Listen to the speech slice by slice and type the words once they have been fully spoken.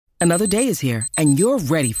Another day is here, and you're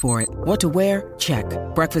ready for it. What to wear? Check.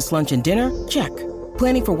 Breakfast, lunch, and dinner? Check.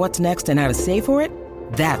 Planning for what's next and how to save for it?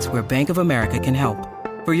 That's where Bank of America can help.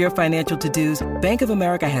 For your financial to-dos, Bank of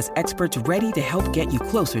America has experts ready to help get you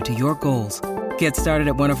closer to your goals. Get started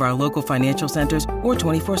at one of our local financial centers or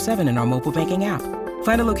 24/7 in our mobile banking app.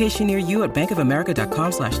 Find a location near you at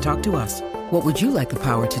bankofamerica.com/talktous. What would you like the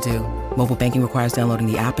power to do? Mobile banking requires downloading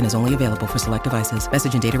the app and is only available for select devices.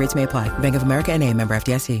 Message and data rates may apply. Bank of America N.A., member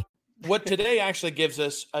FDIC. What today actually gives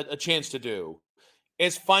us a chance to do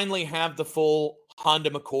is finally have the full Honda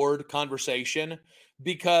McCord conversation,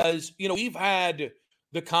 because, we've had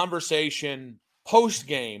the conversation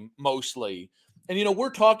post-game mostly, and, we're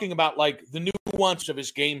talking about like the nuance of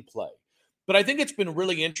his gameplay. But I think it's been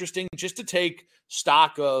really interesting just to take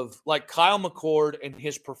stock of like Kyle McCord and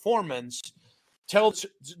his performance, tells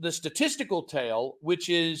the statistical tale, which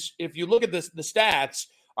is, if you look at the stats,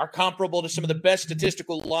 are comparable to some of the best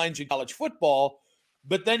statistical lines in college football,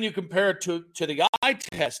 but then you compare it to the eye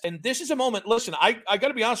test. And this is a moment, listen, I got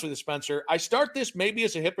to be honest with you, Spencer, I start this maybe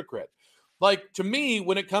as a hypocrite. Like, to me,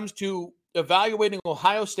 when it comes to evaluating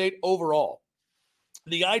Ohio State overall,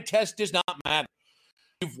 the eye test does not matter.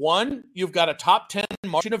 You've won, you've got a top 10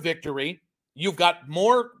 margin of victory, you've got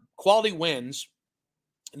more quality wins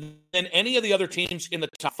than any of the other teams in the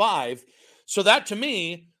top 5. So that, to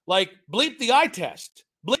me, like, bleep the eye test.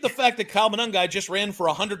 Bleep the fact that Kyle Monangai just ran for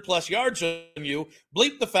 100-plus yards on you.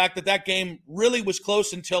 Bleep the fact that game really was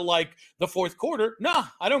close until, like, the fourth quarter. Nah,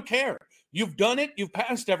 I don't care. You've done it. You've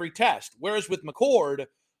passed every test. Whereas with McCord,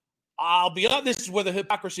 I'll be honest, this is where the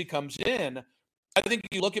hypocrisy comes in. I think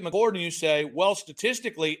you look at McCord and you say, well,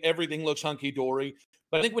 statistically, everything looks hunky-dory.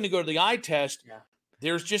 But I think when you go to the eye test,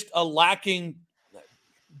 there's just a lacking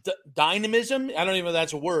dynamism. I don't even know if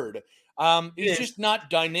that's a word. It's just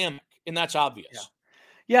not dynamic, and that's obvious.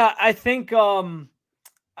 Yeah, I think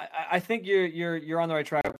I think you're on the right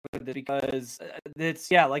track with it, because it's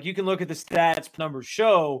like you can look at the stats numbers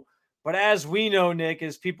show, but as we know, Nick,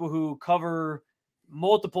 as people who cover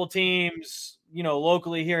multiple teams,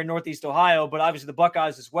 locally here in Northeast Ohio, but obviously the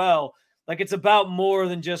Buckeyes as well, like, it's about more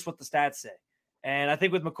than just what the stats say. And I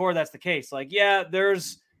think with McCord, that's the case. Like,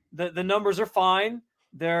 there's the numbers are fine.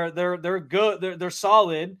 They're good. They're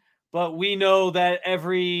solid, but we know that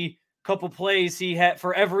every couple plays he had,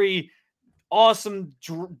 for every awesome,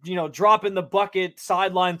 drop in the bucket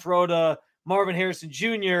sideline throw to Marvin Harrison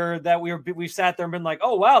Jr. that we've sat there and been like,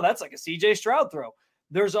 oh wow, that's like a CJ Stroud throw.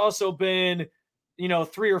 There's also been,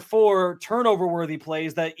 3 or 4 turnover worthy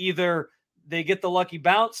plays that either they get the lucky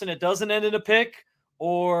bounce and it doesn't end in a pick,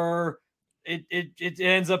 or it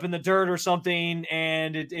ends up in the dirt or something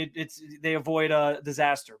and they avoid a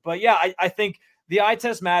disaster. But I think the eye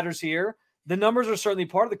test matters here. The numbers are certainly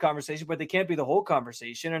part of the conversation, but they can't be the whole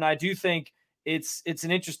conversation. And I do think it's an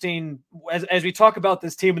interesting, as we talk about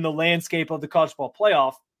this team in the landscape of the college football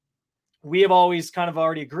playoff, we have always kind of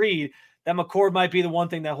already agreed that McCord might be the one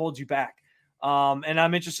thing that holds you back. And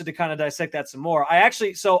I'm interested to kind of dissect that some more. I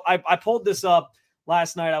pulled this up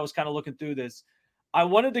last night. I was kind of looking through this. I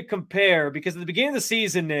wanted to compare, because at the beginning of the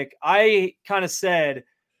season, Nick, I kind of said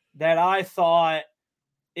that I thought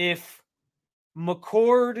if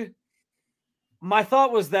McCord, my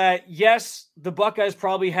thought was that, yes, the Buckeyes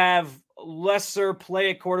probably have lesser play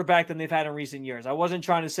at quarterback than they've had in recent years. I wasn't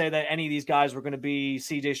trying to say that any of these guys were going to be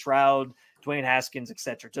CJ Stroud, Dwayne Haskins,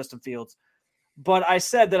 etc., Justin Fields. But I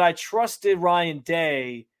said that I trusted Ryan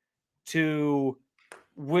Day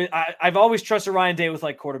I've always trusted Ryan Day with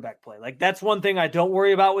like quarterback play. Like, that's one thing I don't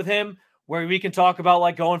worry about with him, where we can talk about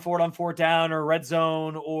like going for it on 4th down or red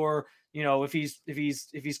zone, or, if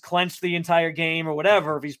he's clenched the entire game or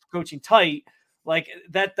whatever, if he's coaching tight, like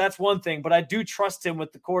that's one thing. But I do trust him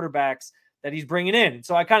with the quarterbacks that he's bringing in. And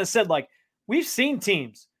so I kind of said, like, we've seen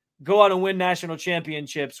teams go out and win national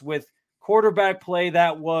championships with quarterback play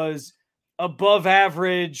that was above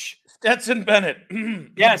average. Stetson Bennett.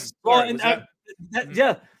 Yes. Well,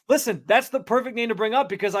 listen, that's the perfect name to bring up,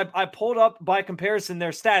 because I pulled up by comparison their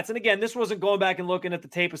stats. And again, this wasn't going back and looking at the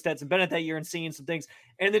tape of Stetson Bennett that year and seeing some things.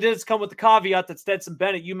 And it does come with the caveat that Stetson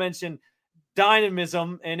Bennett, you mentioned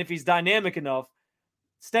dynamism, and if he's dynamic enough,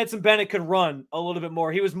 Stetson Bennett could run a little bit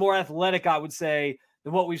more. He was more athletic, I would say,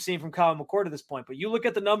 than what we've seen from Kyle McCord at this point. But you look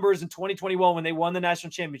at the numbers in 2021 when they won the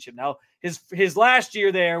national championship. Now, his last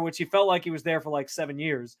year there, which he felt like he was there for like 7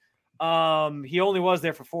 years, he only was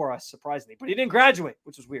there for 4, surprisingly. But he didn't graduate,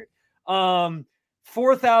 which was weird.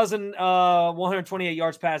 4,128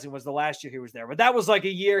 yards passing was the last year he was there. But that was like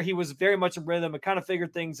a year he was very much in rhythm and kind of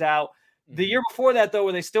figured things out. The year before that, though,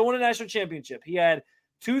 where they still won a national championship, he had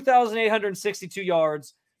 2,862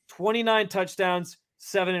 yards, 29 touchdowns,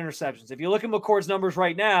 7 interceptions. If you look at McCord's numbers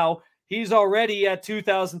right now, he's already at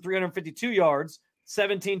 2,352 yards,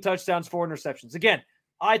 17 touchdowns, 4 interceptions. Again,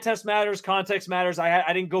 eye test matters, context matters.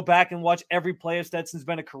 I didn't go back and watch every play of Stetson's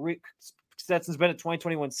Bennett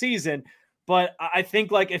 2021 season, but I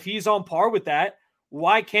think like if he's on par with that,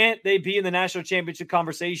 why can't they be in the national championship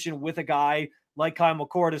conversation with a guy like Kyle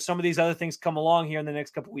McCord if some of these other things come along here in the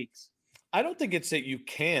next couple of weeks? I don't think it's that you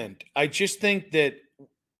can't. I just think that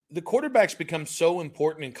the quarterbacks become so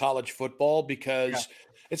important in college football because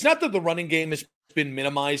it's not that the running game has been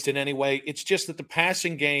minimized in any way. It's just that the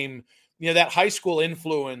passing game, that high school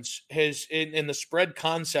influence has in the spread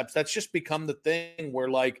concepts, that's just become the thing where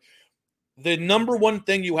like the number one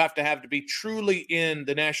thing you have to be truly in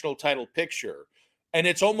the national title picture, and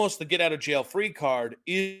it's almost the get out of jail free card,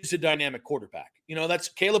 is a dynamic quarterback. That's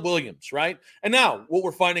Caleb Williams, right? And now what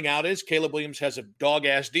we're finding out is Caleb Williams has a dog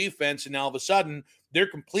ass defense, and now all of a sudden they're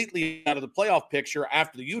completely out of the playoff picture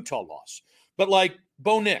after the Utah loss. But like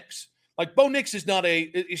Bo Nix, is not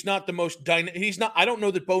the most he's not. I don't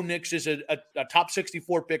know that Bo Nix is a top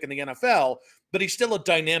 64 pick in the NFL, but he's still a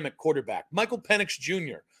dynamic quarterback. Michael Penix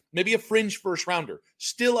Jr., maybe a fringe first rounder,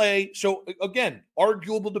 so again,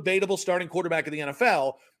 arguable, debatable starting quarterback in the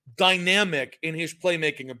NFL, dynamic in his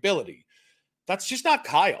playmaking ability. That's just not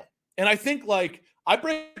Kyle. And I think like I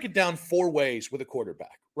break it down 4 ways with a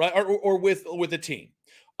quarterback, right? Or with a team.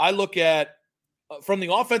 I look at from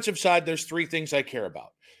the offensive side, there's 3 things I care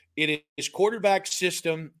about. It is quarterback,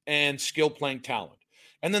 system, and skill playing talent.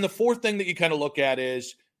 And then the 4th thing that you kind of look at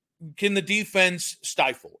is, can the defense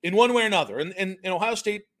stifle in one way or another? And Ohio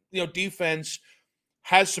State, defense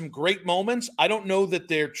has some great moments. I don't know that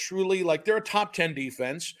they're truly like they're a top 10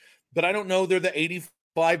 defense, but I don't know they're the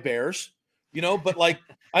 85 Bears, but like,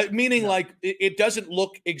 like it doesn't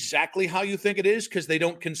look exactly how you think it is because they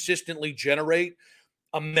don't consistently generate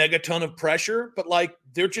a megaton of pressure, but like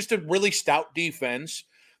they're just a really stout defense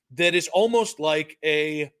that is almost like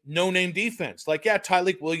a no-name defense. Like, yeah,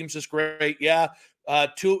 Tyleik Williams is great. Yeah,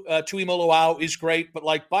 Tuimoloau is great, but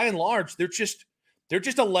like by and large, they're just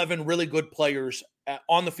 11 really good players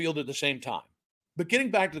on the field at the same time. But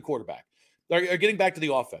getting back to the quarterback, or getting back to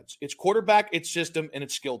the offense, it's quarterback, it's system, and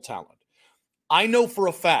it's skill talent. I know for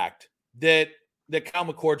a fact that Kyle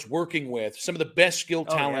McCord's working with some of the best skill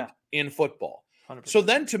talent in football. 100%. So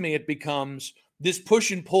then to me, it becomes this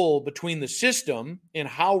push and pull between the system and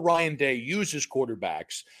how Ryan Day uses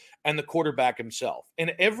quarterbacks and the quarterback himself.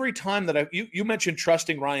 And every time that you mentioned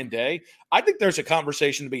trusting Ryan Day, I think there's a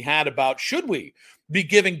conversation to be had about should we be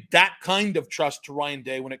giving that kind of trust to Ryan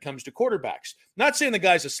Day when it comes to quarterbacks? Not saying the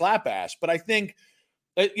guy's a slap ass, but I think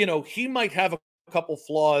he might have a couple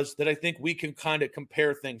flaws that I think we can kind of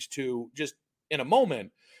compare things to just in a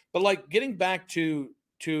moment. But like getting back to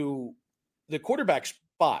the quarterback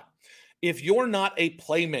spot, if you're not a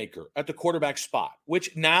playmaker at the quarterback spot,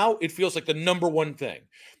 which now it feels like the number one thing,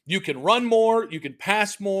 you can run more, you can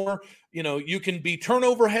pass more, you can be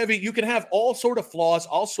turnover heavy, you can have all sort of flaws,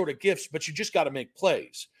 all sort of gifts, but you just got to make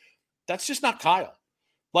plays. That's just not Kyle.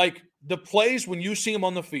 Like the plays when you see him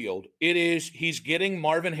on the field, he's getting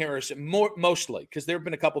Marvin Harrison mostly because there have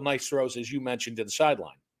been a couple nice throws, as you mentioned, to the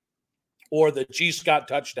sideline or the G. Scott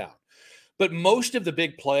touchdown. But most of the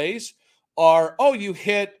big plays are, you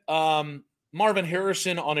hit Marvin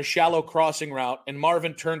Harrison on a shallow crossing route, and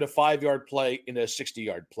Marvin turned a 5-yard play into a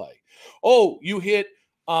 60-yard play. Oh, you hit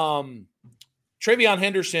TreVeyon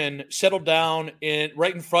Henderson settled down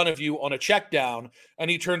right in front of you on a check down, and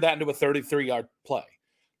he turned that into a 33-yard play.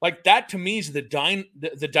 Like that to me is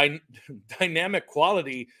the dynamic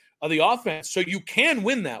quality of the offense. So you can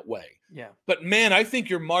win that way. Yeah. But man, I think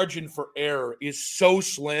your margin for error is so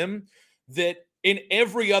slim that in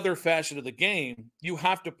every other facet of the game, you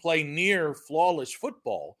have to play near flawless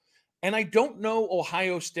football. And I don't know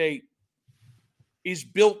Ohio State is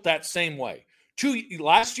built that same way.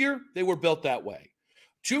 Last year, they were built that way.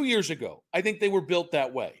 2 years ago, I think they were built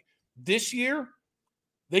that way. This year,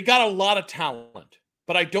 they got a lot of talent,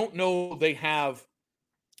 but I don't know they have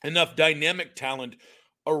enough dynamic talent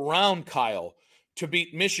around Kyle to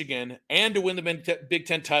beat Michigan and to win the Big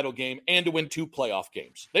Ten title game and to win 2 playoff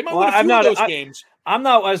games. They might win a few of those games. I'm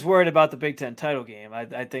not as worried about the Big Ten title game.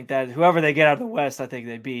 I think that whoever they get out of the West, I think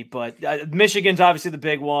they beat. But Michigan's obviously the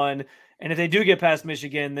big one. And if they do get past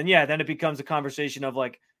Michigan, then it becomes a conversation of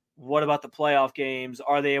like, what about the playoff games?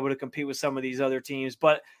 Are they able to compete with some of these other teams?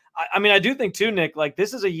 But I do think too, Nick, like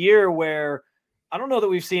this is a year where I don't know that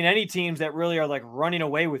we've seen any teams that really are like running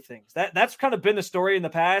away with things. That's kind of been the story in the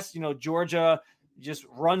past. Georgia just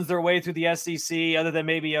runs their way through the SEC, other than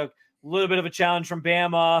maybe a little bit of a challenge from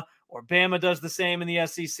Bama, or Bama does the same in the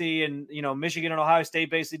SEC. And, Michigan and Ohio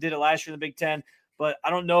State basically did it last year in the Big Ten. but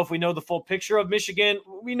I don't know if we know the full picture of Michigan.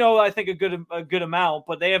 We know, I think, a good amount,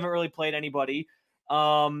 but they haven't really played anybody.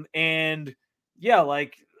 And yeah,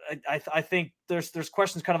 like I think there's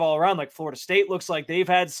questions kind of all around. Like Florida State looks like they've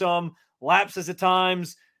had some lapses at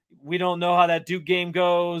times. We don't know how that Duke game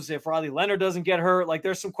goes. If Riley Leonard doesn't get hurt, like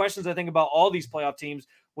there's some questions I think about all these playoff teams,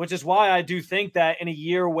 which is why I do think that in a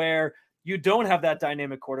year where you don't have that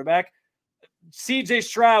dynamic quarterback, CJ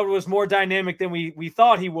Stroud was more dynamic than we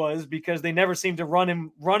thought he was, because they never seemed to run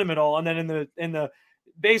him at all. And then in the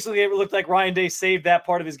basically it looked like Ryan Day saved that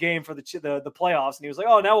part of his game for the playoffs, and he was like,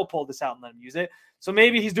 oh, now we'll pull this out and let him use it. So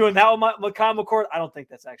maybe he's doing that with Kyle McCord. I don't think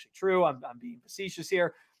that's actually true. I'm being facetious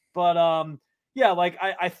here, but yeah, like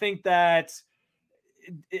I think that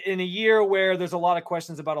in a year where there's a lot of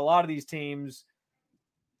questions about a lot of these teams,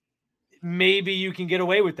 maybe you can get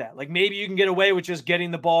away with that. Like maybe you can get away with just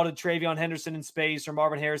getting the ball to Travion Henderson in space or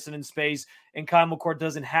Marvin Harrison in space, and Kyle McCord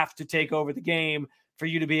doesn't have to take over the game for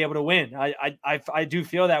you to be able to win. I do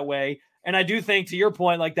feel that way. And I do think, to your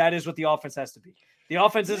point, like that is what the offense has to be. The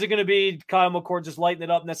offense isn't going to be Kyle McCord just lighting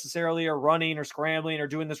it up necessarily, or running or scrambling or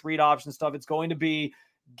doing this read option stuff. It's going to be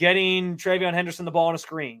getting Travion Henderson the ball on a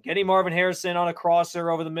screen, getting Marvin Harrison on a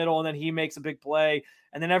crosser over the middle, and then he makes a big play.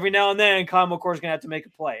 And then every now and then, Kyle McCord is going to have to make a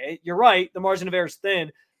play. You're right, the margin of error is thin,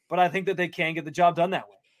 but I think that they can get the job done that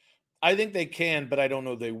way. I think they can, but I don't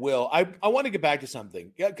know they will. I want to get back to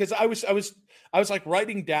something. Yeah, because I was like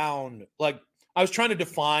writing down, like I was trying to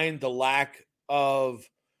define the lack of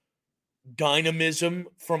dynamism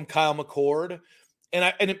from Kyle McCord,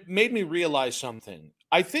 and it made me realize something.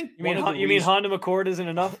 I think you mean Honda McCord isn't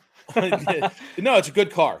enough? No, it's a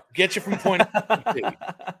good car. Get you from point A to point B.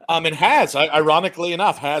 It has, ironically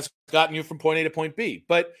enough, has gotten you from point A to point B.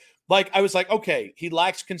 But like, I was like, okay, he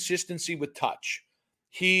lacks consistency with touch.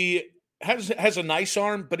 He has a nice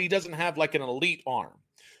arm, but he doesn't have like an elite arm.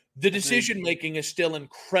 The decision making is still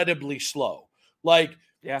incredibly slow. Like,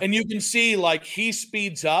 yeah. And you can see like he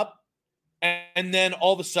speeds up, and then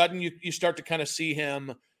all of a sudden you start to kind of see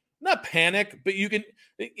him not panic, but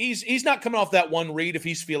he's not coming off that one read if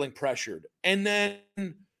he's feeling pressured. And then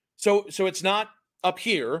so it's not up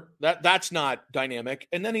here. That's not dynamic.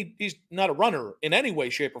 And then he's not a runner in any way,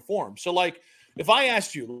 shape, or form. So like, if I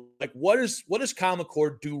asked you, like, what does Kyle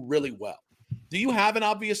McCord do really well? Do you have an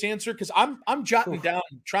obvious answer? Because I'm jotting down,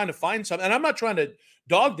 trying to find something, and I'm not trying to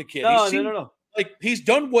dog the kid. No. Like he's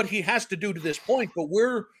done what he has to do to this point, but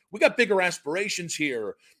we got bigger aspirations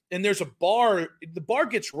here, and there's a bar. The bar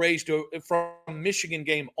gets raised from Michigan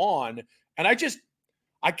game on, and I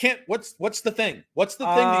can't. What's the thing? What's the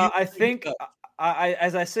thing that you I think? I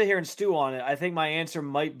as I sit here and stew on it, I think my answer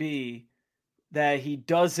might be that he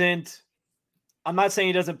doesn't. I'm not saying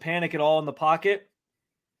he doesn't panic at all in the pocket,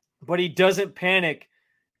 but he doesn't panic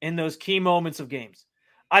in those key moments of games.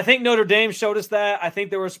 I think Notre Dame showed us that. I think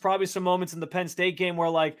there was probably some moments in the Penn State game where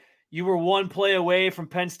like you were one play away from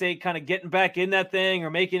Penn State kind of getting back in that thing or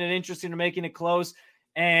making it interesting or making it close.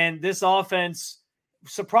 And this offense,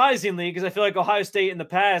 surprisingly, because I feel like Ohio State in the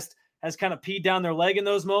past has kind of peed down their leg in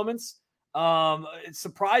those moments.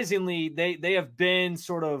 Surprisingly, they have been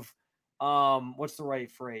sort of, what's the right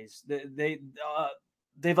phrase?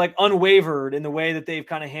 They've like unwavered in the way that they've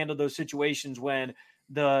kind of handled those situations when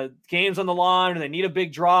the game's on the line or they need a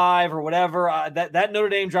big drive or whatever. That Notre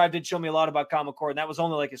Dame drive did show me a lot about Kyle McCord, and that was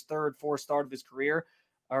only like his third, fourth start of his career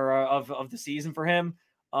or of the season for him.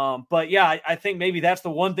 But yeah, I think maybe that's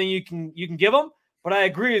the one thing you can give him. But I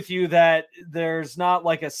agree with you that there's not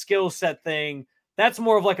like a skill set thing. That's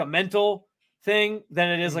more of like a mental thing than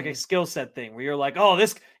it is like a skill set thing where you're like, oh,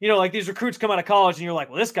 this, like these recruits come out of college and you're like,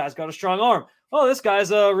 well, this guy's got a strong arm. Oh, this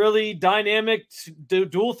guy's a really dynamic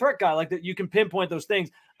dual threat guy. Like that, you can pinpoint those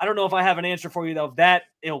things. I don't know if I have an answer for you though, of that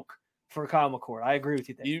ilk for Kyle McCord. I agree with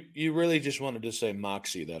you there. You really just wanted to say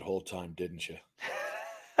moxie that whole time, didn't you?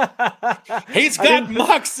 He's got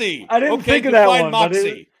moxie. I didn't think of that one.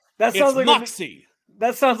 Moxie. That sounds like moxie.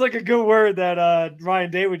 That sounds like a good word that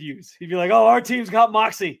Ryan Day would use. He'd be like, "Oh, our team's got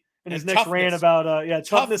moxie." In his next rant about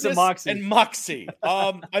toughness and moxie. And moxie.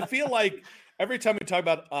 I feel like every time we talk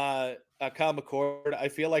about Kyle McCord, I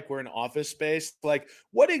feel like we're in office space. Like,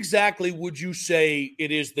 what exactly would you say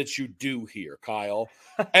it is that you do here, Kyle?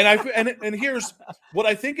 And here's what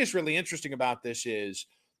I think is really interesting about this is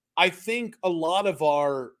I think a lot of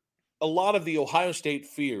the Ohio State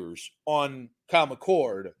fears on Kyle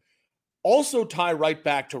McCord also tie right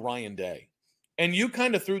back to Ryan Day. And you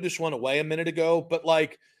kind of threw this one away a minute ago, but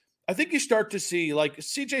like, I think you start to see like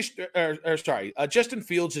Justin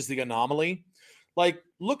Fields is the anomaly. Like,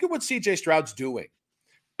 look at what CJ Stroud's doing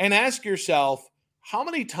and ask yourself, how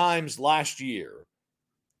many times last year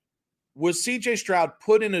was CJ Stroud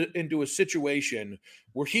put into a situation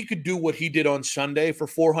where he could do what he did on Sunday for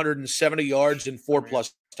 470 yards and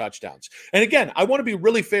 4+ touchdowns. And again, I want to be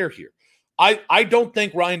really fair here. I don't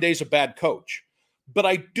think Ryan Day's a bad coach, but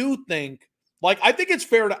I do think, I think it's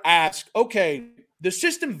fair to ask, okay, the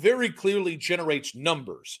system very clearly generates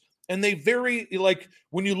numbers, and they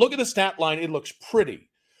when you look at the stat line, it looks pretty.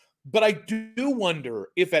 But I do wonder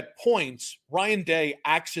if at points Ryan Day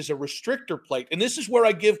acts as a restrictor plate. And this is where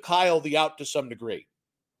I give Kyle the out to some degree.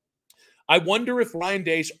 I wonder if Ryan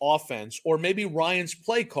Day's offense, or maybe Ryan's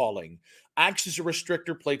play calling, acts as a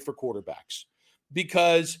restrictor plate for quarterbacks.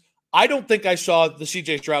 Because I don't think I saw the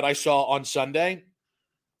CJ Stroud I saw on Sunday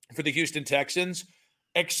for the Houston Texans,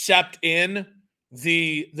 except in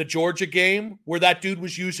the Georgia game, where that dude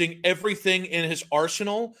was using everything in his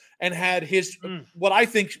arsenal and had his what I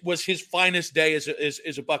think was his finest day as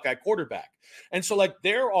a Buckeye quarterback. And so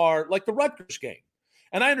there are the Rutgers game.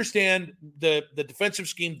 And I understand the defensive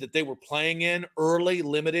scheme that they were playing in early,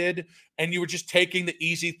 limited, and you were just taking the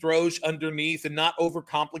easy throws underneath and not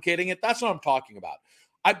overcomplicating it. That's what I'm talking about.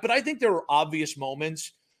 But I think there are obvious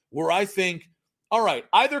moments where I think, all right,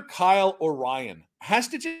 either Kyle or Ryan has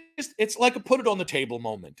to it's like a put it on the table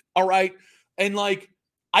moment. All right. And I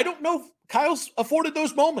don't know if Kyle's afforded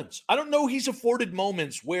those moments. I don't know he's afforded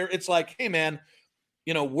moments where it's like, hey man,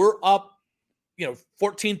 we're up,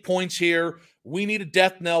 14 points here. We need a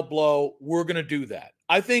death knell blow. We're going to do that.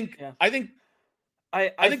 I think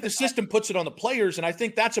the system puts it on the players, and I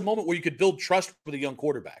think that's a moment where you could build trust with a young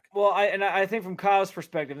quarterback. Well, I think from Kyle's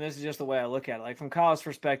perspective, and this is just the way I look at it, from Kyle's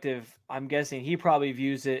perspective, I'm guessing he probably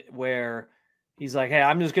views it where he's like, hey,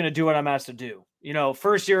 I'm just going to do what I'm asked to do.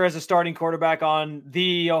 First year as a starting quarterback on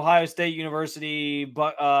the Ohio State University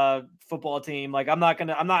football team. I don't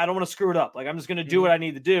want to screw it up. I'm just going to do what I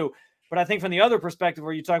need to do. But I think from the other perspective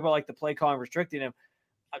where you talk about the play calling restricting him,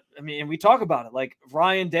 I mean, and we talk about it,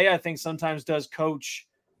 Ryan Day, I think sometimes does coach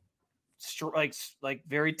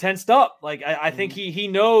very tensed up. I think he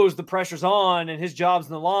knows the pressure's on and his job's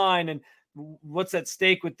in the line and what's at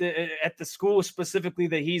stake at the school specifically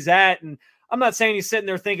that he's at. And I'm not saying he's sitting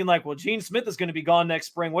there thinking well, Gene Smith is going to be gone next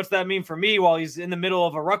spring. What's that mean for me while he's in the middle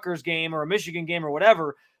of a Rutgers game or a Michigan game or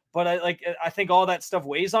whatever? But I think all that stuff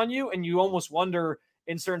weighs on you, and you almost wonder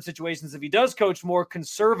in certain situations if he does coach more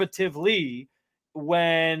conservatively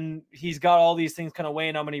when he's got all these things kind of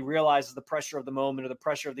weighing on him and he realizes the pressure of the moment or the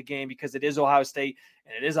pressure of the game because it is Ohio State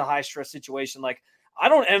and it is a high stress situation. I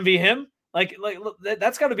don't envy him.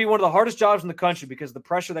 That's got to be one of the hardest jobs in the country because the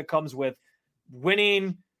pressure that comes with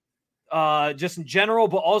winning just in general,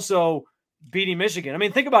 but also beating Michigan. I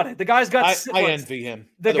mean, think about it. The guy's got. I envy him.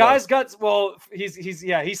 The guy's got. Well,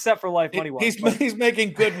 he's set for life money wise. He's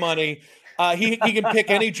making good money. He can pick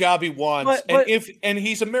any job he wants, and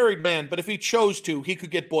he's a married man. But if he chose to, he could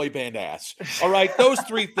get boy band ass. All right, those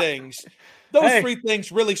three things. Three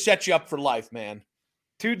things really set you up for life, man.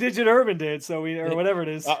 2-digit Urban did, or whatever it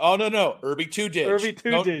is. No, Irby 2 did. Irby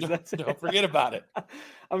 2 did. That's it. Don't forget about it.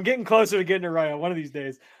 I'm getting closer to getting it right on one of these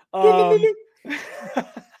days. No, you're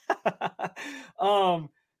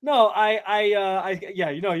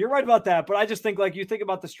right about that. But I just think you think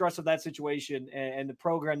about the stress of that situation and the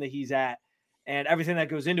program that he's at and everything that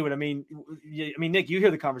goes into it. I mean, Nick, you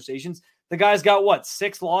hear the conversations. The guy's got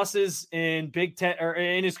 6 losses in Big Ten or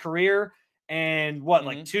in his career, and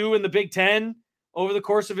 2 in the Big Ten over the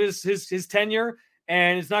course of his tenure.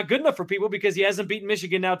 And it's not good enough for people because he hasn't beaten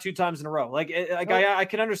Michigan now 2 times in a row. I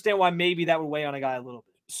can understand why maybe that would weigh on a guy a little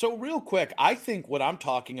bit. So real quick, I think what I'm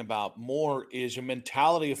talking about more is a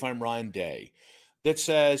mentality, if I'm Ryan Day, that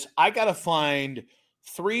says I got to find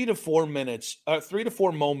 3 to 4 moments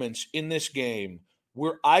in this game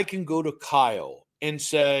where I can go to Kyle and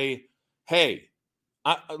say, hey,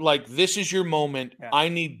 this is your moment. Yeah. I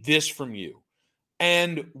need this from you.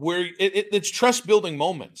 And where it's trust building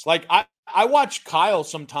moments. I watch Kyle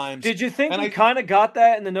sometimes. Did you think he kind of got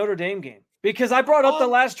that in the Notre Dame game? Because I brought up the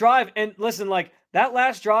last drive, and listen, that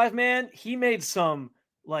last drive, man, he made some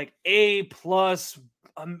A+,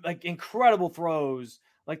 incredible throws,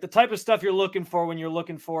 the type of stuff you're looking for when you're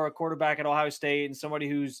looking for a quarterback at Ohio State and somebody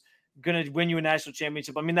who's going to win you a national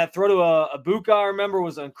championship. I mean, that throw to Abuka, I remember,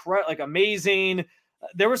 was amazing.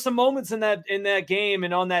 There were some moments in that game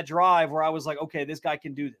and on that drive where I was like, okay, this guy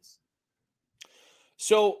can do this.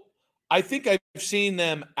 So I think I've seen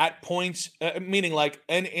them at points, meaning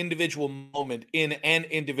an individual moment in an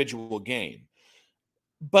individual game.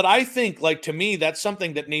 But I think, to me, that's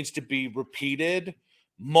something that needs to be repeated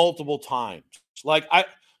multiple times.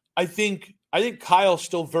 I think Kyle's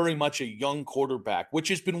still very much a young quarterback, which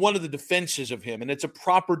has been one of the defenses of him, and it's a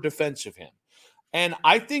proper defense of him. And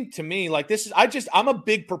I think to me, like I'm a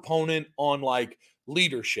big proponent on like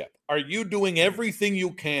leadership. Are you doing everything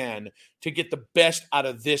you can to get the best out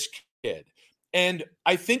of this kid? And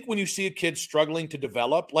I think when you see a kid struggling to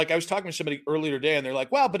develop, like I was talking to somebody earlier today and they're like,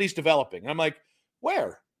 well, but he's developing. And I'm like,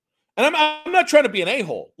 where? And I'm not trying to be an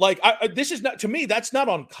a-hole. Like this is not, to me, that's not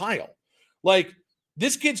on Kyle. Like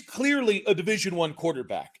this kid's clearly a Division I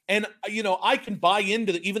quarterback. And, I can buy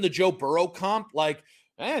into even the Joe Burrow comp. Like,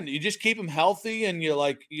 man, you just keep him healthy and you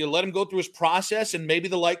let him go through his process and maybe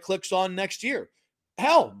the light clicks on next year.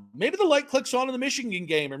 Hell, maybe the light clicks on in the Michigan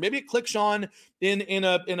game, or maybe it clicks on in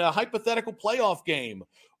a hypothetical playoff game.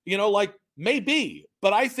 Maybe.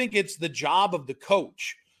 But I think it's the job of the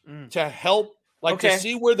coach to help, to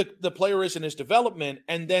see where the player is in his development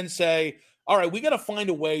and then say, all right, we got to find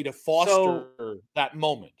a way to foster that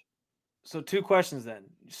moment. So 2 questions then.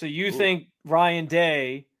 So you think Ryan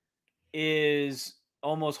Day is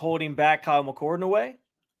almost holding back Kyle McCord in a way?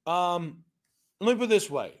 Let me put it this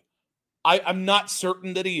way. I'm not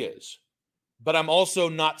certain that he is, but I'm also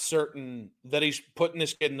not certain that he's putting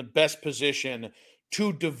this kid in the best position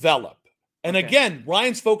to develop. And again,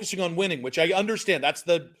 Ryan's focusing on winning, which I understand. That's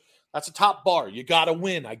a top bar. You got to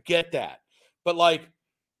win. I get that. But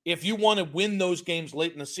if you want to win those games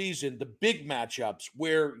late in the season, the big matchups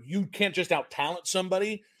where you can't just out-talent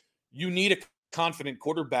somebody, you need a confident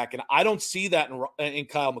quarterback. And I don't see that in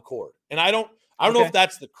Kyle McCord. And I don't know if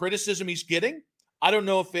that's the criticism he's getting. I don't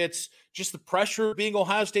know if it's just the pressure of being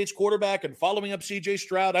Ohio State's quarterback and following up C.J.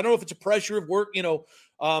 Stroud. I don't know if it's a pressure of work,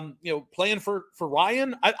 playing for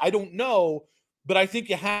Ryan. I don't know, but I think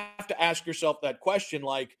you have to ask yourself that question.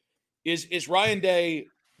 Like, is Ryan Day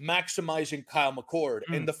maximizing Kyle McCord?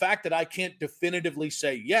 And the fact that I can't definitively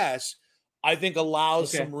say yes, I think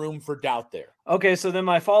allows some room for doubt there. Okay, so then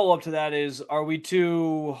my follow-up to that is, are we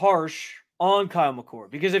too harsh on Kyle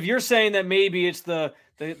McCord? Because if you're saying that maybe it's the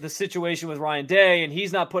situation with Ryan Day and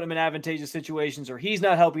he's not putting him in advantageous situations or he's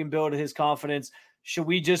not helping him build his confidence, should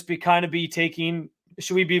we just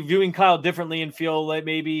should we be viewing Kyle differently and feel like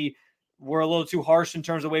maybe we're a little too harsh in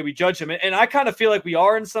terms of the way we judge him? And I kind of feel like we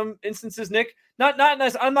are in some instances, Nick.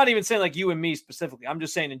 I'm not even saying like you and me specifically. I'm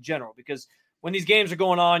just saying in general, because when these games are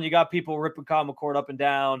going on, you got people ripping Kyle McCord up and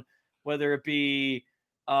down, whether it be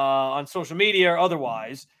on social media or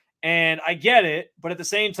otherwise. And I get it, but at the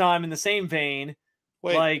same time, in the same vein,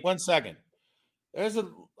 wait, 1 second. There's a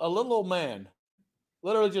little old man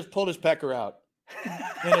literally just pulled his pecker out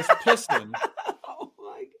and is pissing. Oh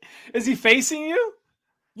my! Is he facing you?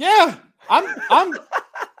 Yeah, I'm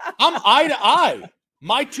eye to eye.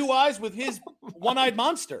 My 2 eyes with his one-eyed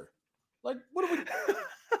monster. Like, what are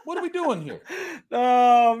we doing here?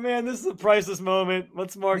 Oh man, this is a priceless moment.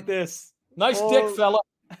 Let's mark this. Nice dick, fella.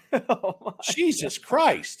 Jesus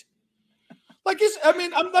Christ. I'm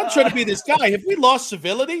not trying to be this guy. Have we lost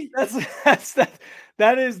civility?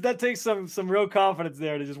 That takes some real confidence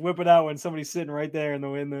there to just whip it out when somebody's sitting right there he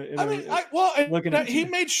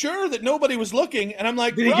made sure that nobody was looking, and I'm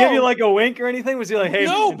like, did he give you like a wink or anything? Was he like, hey?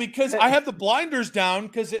 No, because I have the blinders down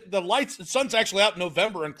because the sun's actually out in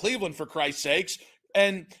November in Cleveland, for Christ's sakes,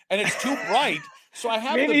 and it's too bright. So I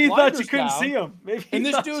have maybe the he blinders thought you couldn't down, see him. Maybe and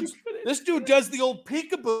this dude does the old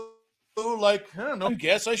peekaboo. Like, I don't know, I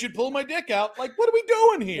guess I should pull my dick out. Like, what are we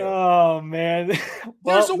doing here? Oh, man.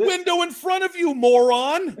 There's a window in front of you,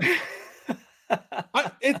 moron.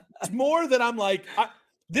 It's more that I'm like,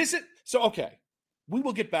 okay. We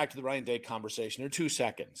will get back to the Ryan Day conversation in 2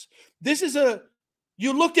 seconds.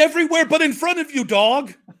 You looked everywhere but in front of you,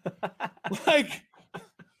 dog.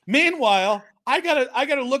 Meanwhile, I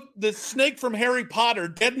gotta look the snake from Harry Potter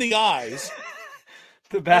dead in the eyes.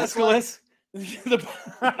 The basilisk? No,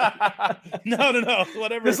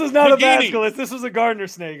 whatever. This was not a basilisk. This was a gardener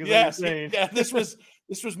snake. Yes, yeah. This was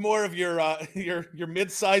more of your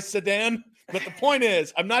mid-sized sedan. But the point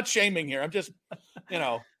is, I'm not shaming here. I'm just, you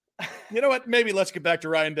know what? Maybe let's get back to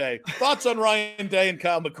Ryan Day. Thoughts on Ryan Day and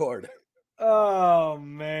Kyle McCord? Oh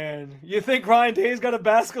man, you think Ryan Day's got a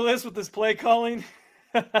basilisk with his play calling?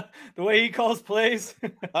 The way he calls plays?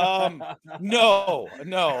 No.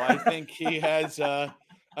 I think he has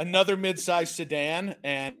another mid-sized sedan,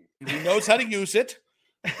 and he knows how to use it,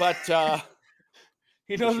 but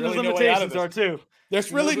he knows what his limitations are too.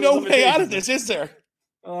 There's really no way out of this, is there?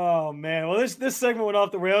 Oh man, well this segment went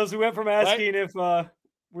off the rails. We went from asking if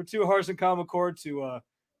we're too harsh on Kyle McCord to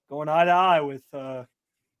going eye to eye with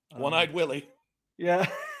One-Eyed Willie. Yeah.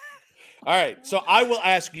 All right, so I will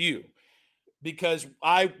ask you, because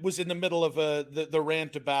I was in the middle of the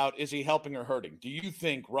rant about, is he helping or hurting? Do you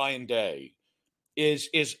think Ryan Day is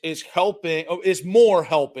helping, is more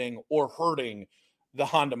helping or hurting the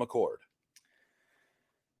Honda McCord?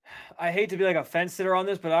 I hate to be like a fence sitter on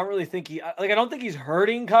this, but I don't really think I don't think he's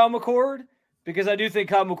hurting Kyle McCord, because I do think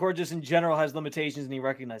Kyle McCord just in general has limitations and he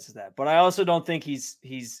recognizes that. But I also don't think he's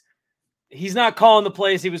not calling the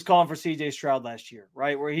plays he was calling for CJ Stroud last year,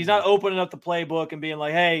 right? Where he's not opening up the playbook and being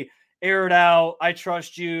like, hey, air it out. I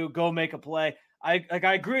trust you. Go make a play. I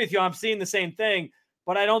agree with you. I'm seeing the same thing,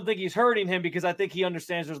 but I don't think he's hurting him because I think he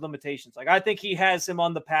understands there's limitations. Like, I think he has him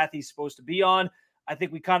on the path he's supposed to be on. I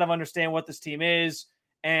think we kind of understand what this team is.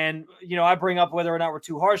 And, I bring up whether or not we're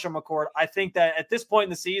too harsh on McCord. I think that at this point in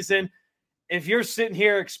the season, if you're sitting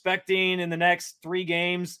here expecting in the next 3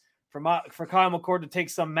 games for Kyle McCord to take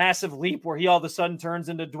some massive leap where he all of a sudden turns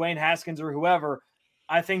into Dwayne Haskins or whoever,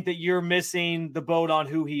 I think that you're missing the boat on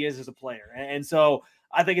who he is as a player. And so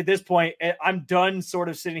I think at this point, I'm done sort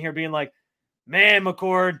of sitting here being like, man,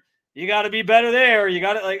 McCord, you got to be better there. You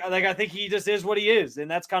got to like I think he just is what he is.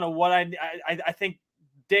 And that's kind of what I think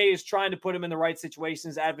Day is trying to put him in the right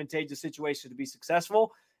situations, advantageous situations to be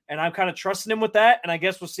successful. And I'm kind of trusting him with that. And I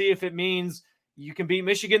guess we'll see if it means you can beat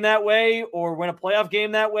Michigan that way or win a playoff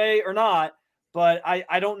game that way or not. But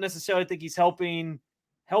I don't necessarily think he's helping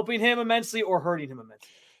him immensely or hurting him immensely.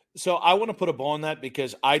 So I want to put a ball on that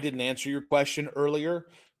because I didn't answer your question earlier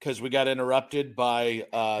because we got interrupted by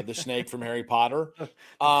the snake from Harry Potter.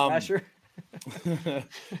 Sure.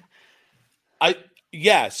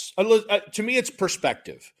 Yes. To me, it's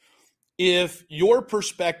perspective. If your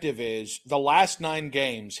perspective is the last 9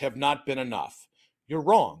 games have not been enough, you're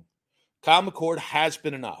wrong. Kyle McCord has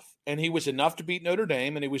been enough, and he was enough to beat Notre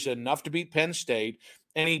Dame, and he was enough to beat Penn State,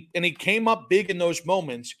 and he came up big in those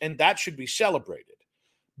moments, and that should be celebrated.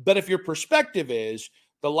 But if your perspective is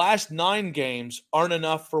the last 9 games aren't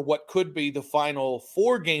enough for what could be the final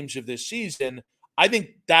 4 games of this season, I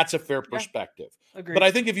think that's a fair perspective. Agreed. But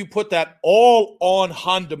I think if you put that all on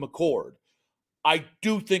Honda McCord, I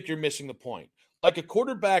do think you're missing the point. Like, a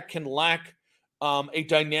quarterback can lack a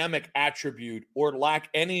dynamic attribute or lack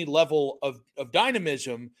any level of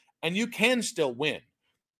dynamism, and you can still win,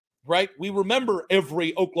 right? We remember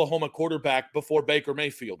every Oklahoma quarterback before Baker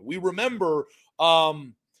Mayfield. We remember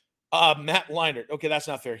Matt Leinart. Okay, that's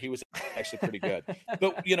not fair. He was actually pretty good.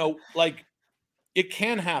 But, it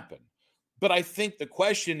can happen. But I think the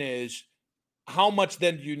question is, how much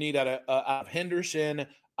then do you need out of Henderson,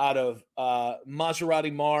 out of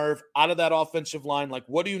Maserati Marv, out of that offensive line? Like,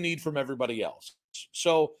 what do you need from everybody else?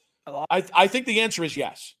 So I think the answer is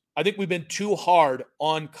yes. I think we've been too hard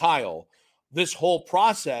on Kyle this whole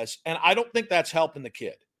process, and I don't think that's helping the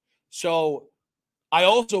kid. So I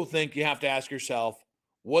also think you have to ask yourself,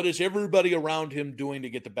 what is everybody around him doing to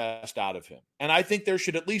get the best out of him? And I think there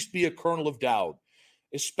should at least be a kernel of doubt,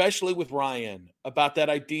 especially with Ryan, about that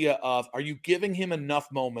idea of, are you giving him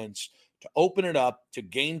enough moments to open it up, to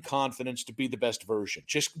gain confidence, to be the best version?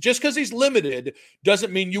 Just because he's limited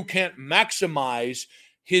doesn't mean you can't maximize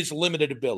his limited ability.